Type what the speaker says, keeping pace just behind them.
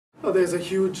Oh, there's a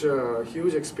huge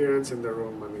experience in the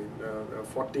room. I mean,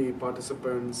 40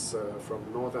 participants from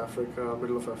North Africa,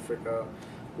 Middle of Africa,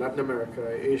 Latin America,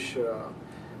 Asia,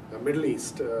 Middle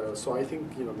East. So I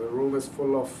think the room is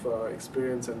full of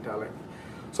experience and talent.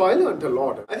 So I learned a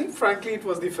lot. I think, frankly, it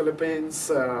was the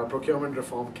Philippines procurement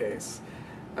reform case.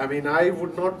 I mean, I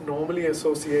would not normally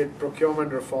associate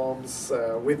procurement reforms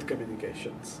with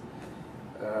communications.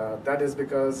 That is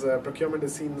because procurement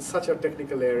is seen as such a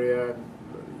technical area. And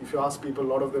if you ask people,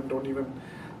 a lot of them don't even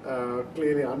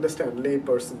clearly understand,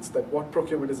 laypersons, that what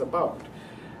procurement is about.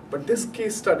 But this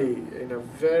case study, in a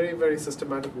very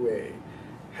systematic way,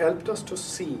 helped us to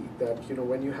see that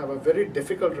when you have a very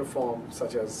difficult reform,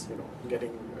 such as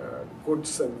getting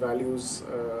goods and values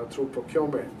through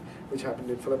procurement, which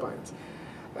happened in Philippines,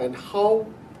 and how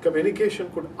communication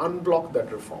could unblock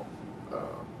that reform.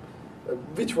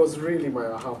 Which was really my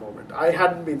aha moment. I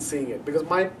hadn't been seeing it because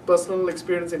my personal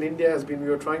experience in India has been we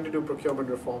were trying to do procurement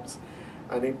reforms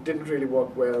and it didn't really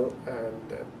work well,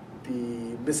 and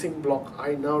the missing block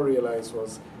I now realize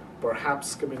was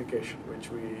perhaps communication,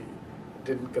 which we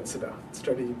didn't consider,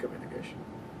 strategic communication.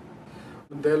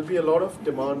 There'll be a lot of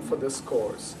demand for this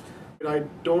course. I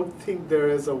don't think there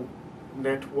is a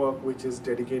network which is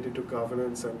dedicated to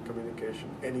governance and communication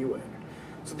anywhere.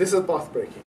 So this is path breaking.